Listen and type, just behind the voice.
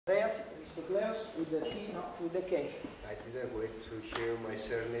Andreas, Themistokleous with the C, not with the K. I didn't wait to hear my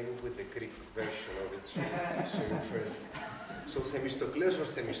surname with the Greek version of it, so interesting. So Themistokleous or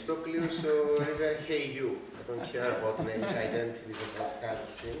Themistokleous or even hey you. I don't care about names, identities, and that kind of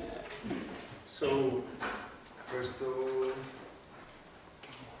things. So, first of all,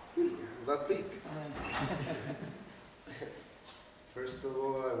 that big. First of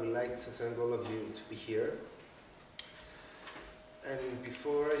all, I would like to thank all of you to be here. And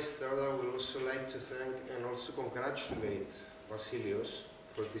before I start, I would also like to thank and also congratulate Vasilios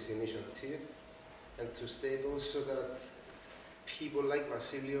for this initiative, and to state also that people like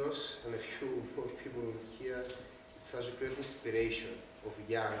Vasilios and a few more people here, it's such a great inspiration of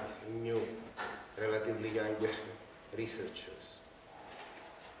young, new, relatively younger researchers.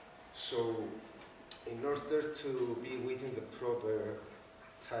 So, in order to be within the proper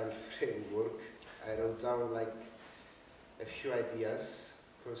time framework, I wrote down like a few ideas,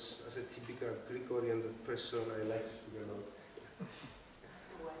 because as a typical Greek-oriented person, I like to speak a lot.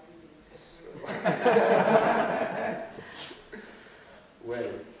 Well,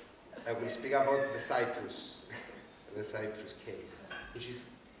 I will speak about the Cyprus case, which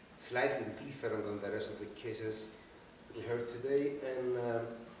is slightly different than the rest of the cases we heard today, and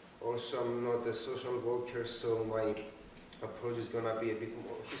also I'm not a social worker, so my approach is going to be a bit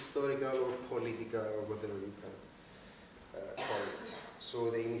more historical or political or whatever you can call it. So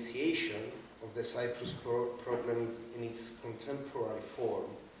the initiation of the Cyprus problem in its contemporary form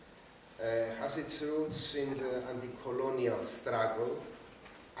has its roots in the anti-colonial struggle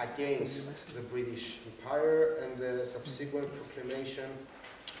against the British Empire and the subsequent proclamation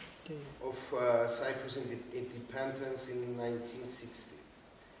of Cyprus independence in 1960.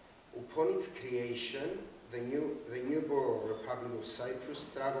 Upon its creation, the newborn Republic of Cyprus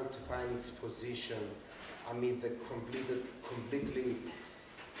struggled to find its position amid the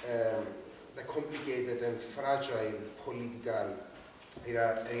complicated and fragile political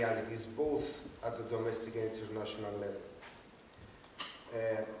realities, both at the domestic and international level.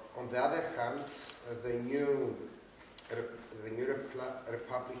 On the other hand, the new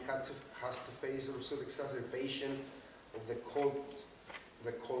republic has to face also the exacerbation of the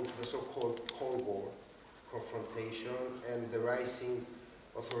so-called Cold War confrontation and the rising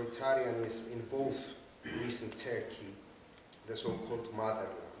authoritarianism in both Greece and Turkey, the so-called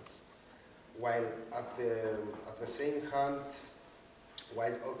motherlands. While at the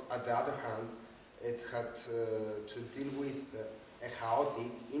other hand, it had to deal with a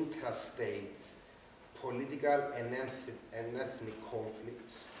chaotic intrastate political and ethnic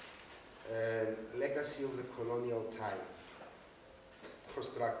conflicts, legacy of the colonial time,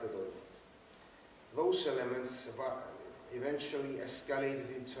 constructed on it. Those elements eventually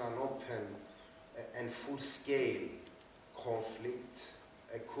escalated into an open and full-scale conflict,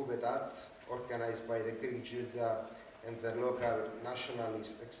 a coup d'etat organized by the Greek Juda and the local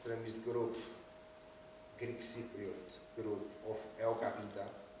nationalist extremist group, Greek Cypriot group of Eokavida,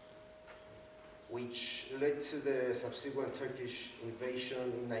 which led to the subsequent Turkish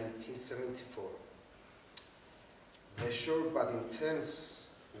invasion in 1974. The short but intense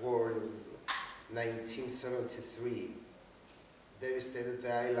war in 1973 devastated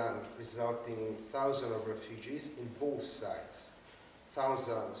the island, resulting in thousands of refugees in both sides,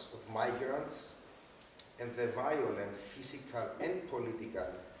 thousands of migrants, and the violent physical and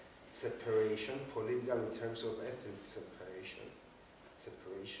political separation, political in terms of ethnic separation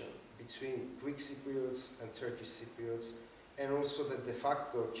between Greek Cypriots and Turkish Cypriots, and also the de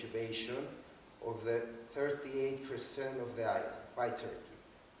facto occupation of the 38% of the island by Turkey.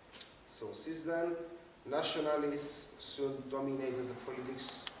 So since then, nationalists soon dominated the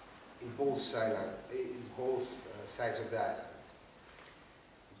politics in both sides of the island.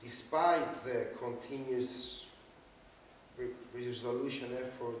 Despite the continuous resolution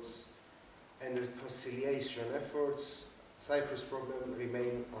efforts and reconciliation efforts, Cyprus problem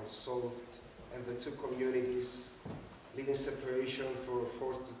remained unsolved, and the two communities live in separation for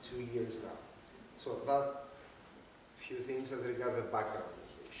 42 years now. So that few things as regard the background of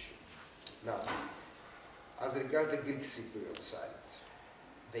the issue. Now, as regard the Greek Cypriot side,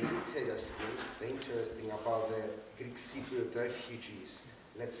 the interesting about the Greek Cypriot refugees,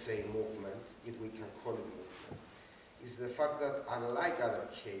 let's say movement, if we can call it movement, is the fact that unlike other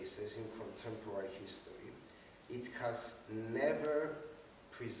cases in contemporary history, it has never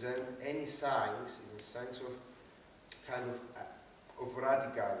presented any signs, of kind of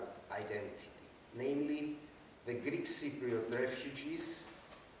radical identity. Namely, the Greek Cypriot refugees,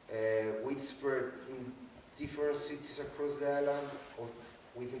 which spread in different cities across the island or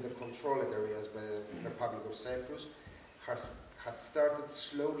within the controlled areas by the Republic of Cyprus, had started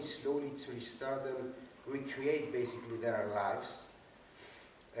slowly to restart and recreate basically their lives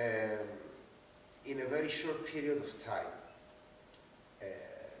in a very short period of time.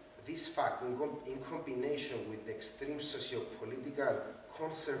 This fact, in combination with the extreme socio-political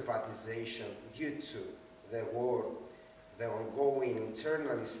conservatization due to the war, the ongoing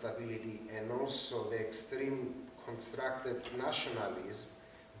internal instability, and also the extreme constructed nationalism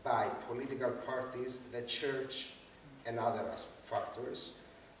by political parties, the church, and other factors,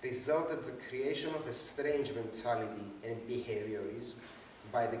 resulted in the creation of a strange mentality and behaviorism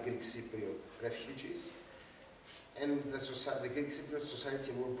by the Greek Cypriot refugees and the Greek Cypriot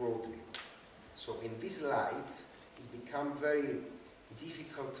society more broadly. So in this light, it became very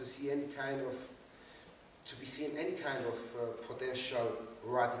difficult to see any kind of potential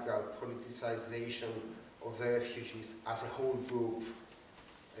radical politicization of the refugees as a whole group,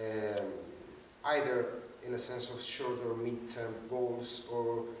 either in a sense of short or mid-term goals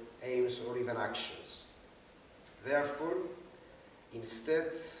or aims or even actions. Therefore,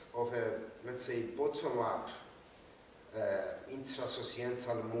 instead of a, let's say, bottom-up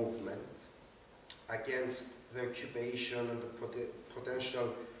intra-societal movement against the occupation and the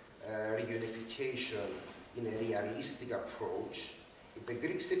potential reunification in a realistic approach, in the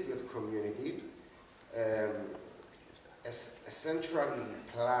Greek Cypriot community, a centrally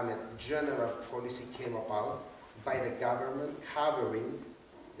planned general policy came about by the government covering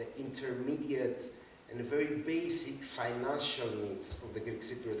the intermediate and very basic financial needs of the Greek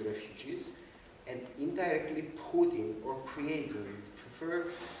Cypriot refugees and indirectly putting or creating, prefer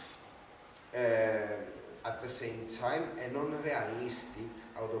at the same time, a non-realistic,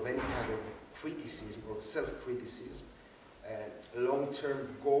 out of any kind of criticism or self-criticism, long-term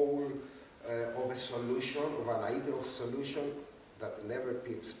goal of a solution, of an ideal solution that never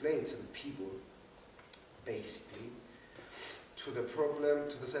be explained to the people, basically, to the problem,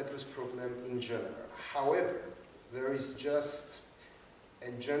 to the Cyprus problem in general. However, there is just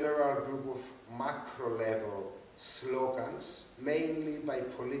a general group of macro-level slogans, mainly by the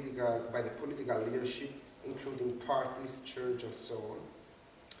political leadership, including parties, church, and so on,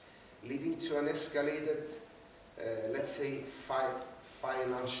 leading to an escalated, let's say,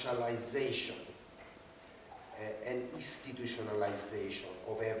 financialization and institutionalization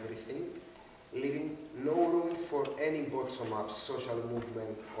of everything, leaving no room for any bottom-up social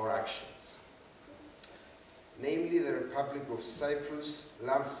movement or actions. Namely, the Republic of Cyprus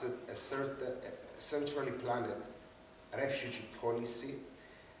launched a centrally planned refugee policy,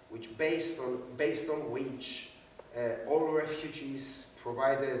 which based on which all refugees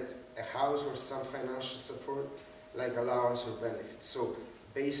provided a house or some financial support, like allowance or benefits. So,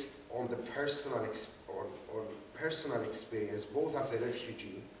 based on the personal experience, both as a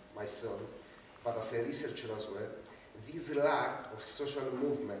refugee myself, but as a researcher as well, this lack of social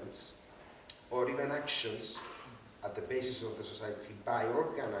movements or even actions at the basis of the society by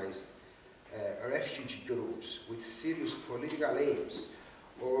organized refugee groups with serious political aims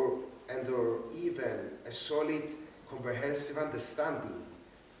or even a solid comprehensive understanding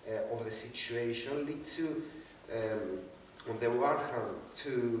of the situation lead to, on the one hand,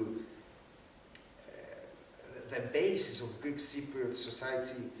 to the basis of Greek Cypriot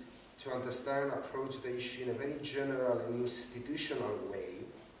society to understand and approach the issue in a very general and institutional way,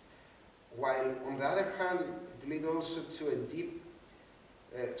 while on the other hand, it leads also to a deep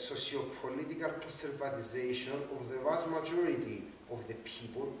socio-political conservatization of the vast majority of the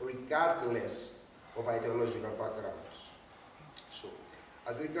people, regardless of ideological backgrounds. So,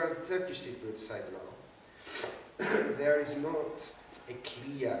 as regards the Turkish Cypriot side now, there is not a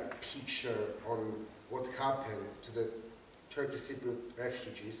clear picture on what happened to the Turkish Cypriot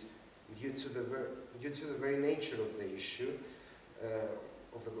refugees due to the very nature of the issue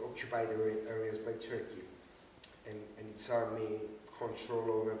of the occupied areas by Turkey and its army control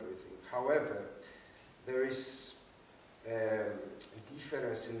over everything. However, there is a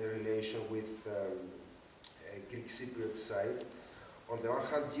difference in the relation with Greek Cypriot side. On the one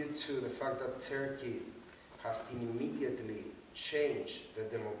hand, due to the fact that Turkey has immediately changed the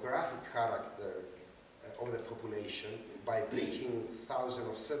demographic character of the population by bringing thousands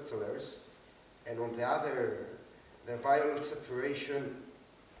of settlers, and on the other, the violent separation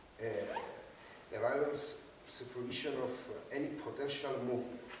of any potential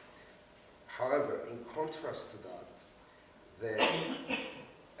movement. However, in contrast to that,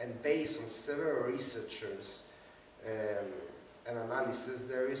 and based on several researchers and analysis,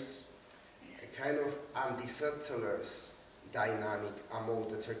 there is a kind of anti-settlers dynamic among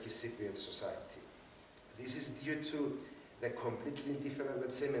the Turkish Cypriot society. This is due to the completely different,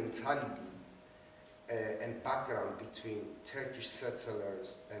 let's say, mentality and background between Turkish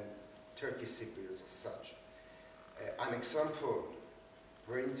settlers and Turkish Cypriots as such. An example,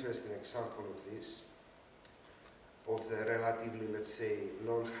 very interesting example of this, of the relatively, let's say,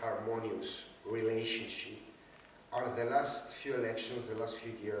 non-harmonious relationship, are the last few elections, the last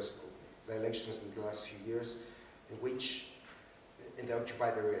few years, the elections in the last few years, in which, in the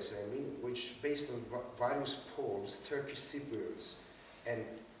occupied areas, I mean, which, based on various polls, Turkish Cypriots and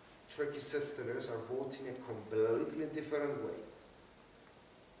Turkish settlers are voting a completely different way,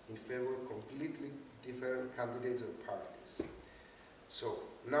 in favor of completely different candidates or parties. So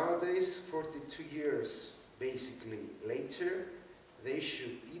nowadays, 42 years basically later, the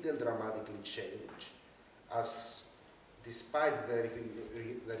issue didn't dramatically change, as despite the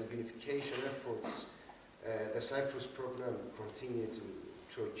reunification efforts, the Cyprus problem continued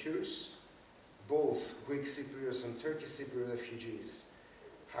to occur. Both Greek Cypriots and Turkish Cypriot refugees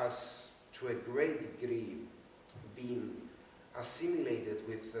has, to a great degree, been assimilated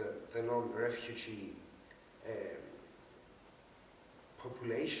with the non-refugee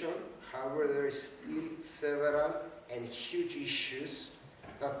population. However, there is still several and huge issues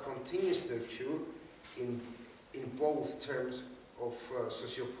that continues to occur in both terms of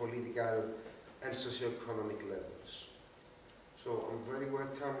socio-political and socio-economic levels. So I'm very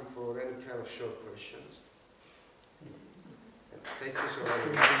welcome for any kind of short questions. And thank you so much.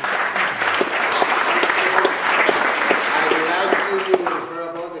 I would like to refer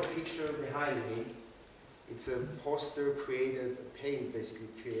about the picture behind me. It's a poster created, a paint basically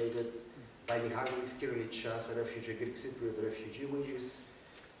created by Mihalis Kirilichas, a refugee, Greek Cypriot refugee, which is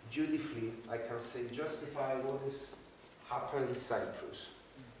beautifully, I can say, justify what is happening in Cyprus.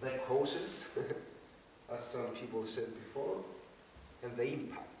 The causes, as some people said before, and the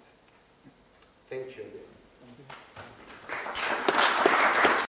impact. Thank you again.